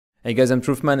Hey guys, I'm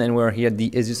Truthman and we're here at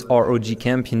the ASUS ROG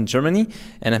camp in Germany,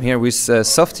 and I'm here with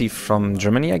Softy from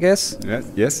Germany, I guess.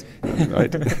 Yes,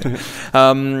 right.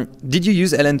 Did you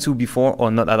use LN2 before or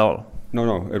not at all?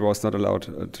 No, it was not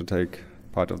allowed to take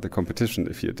part of the competition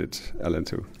if you did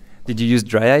LN2. Did you use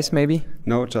dry ice maybe?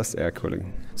 No, just air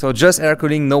cooling. So just air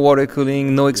cooling, no water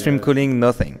cooling, no extreme cooling,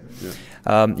 nothing. Yeah.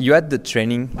 You had the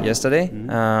training yesterday.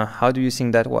 How do you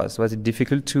think that was? Was it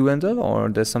difficult to handle, or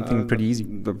there's something pretty easy?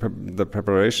 The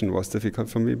preparation was difficult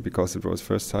for me because it was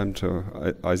first time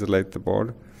to isolate the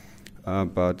board,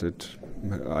 but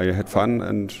I had fun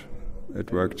and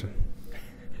it worked.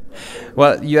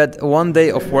 Well, you had 1 day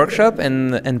of workshop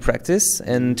and practice,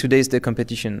 and today's the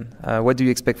competition. What do you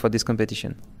expect for this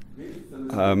competition?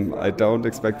 I don't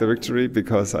expect the victory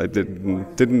because I didn't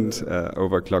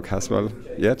overclock Haswell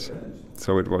yet.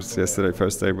 So it was yesterday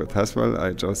first day with Haswell.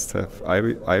 I just have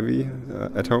Ivy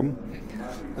at home,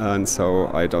 and so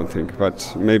I don't think.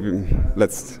 But maybe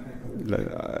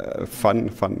fun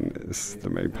is the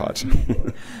main part.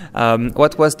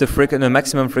 What was the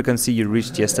maximum frequency you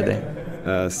reached yesterday?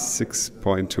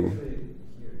 6.2.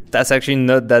 That's actually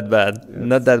not that bad. Yes.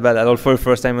 Not that bad at all for the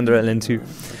first time under LN2.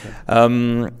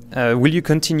 Okay. Will you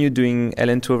continue doing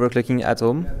LN2 overclocking at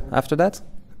home after that?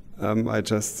 I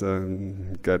just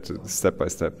get step by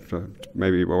step,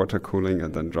 maybe water cooling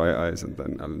and then dry ice and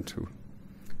then LN2.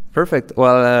 Perfect.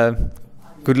 Well,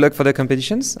 good luck for the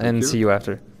competitions and see you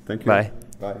after. Thank you. Bye.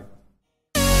 Bye.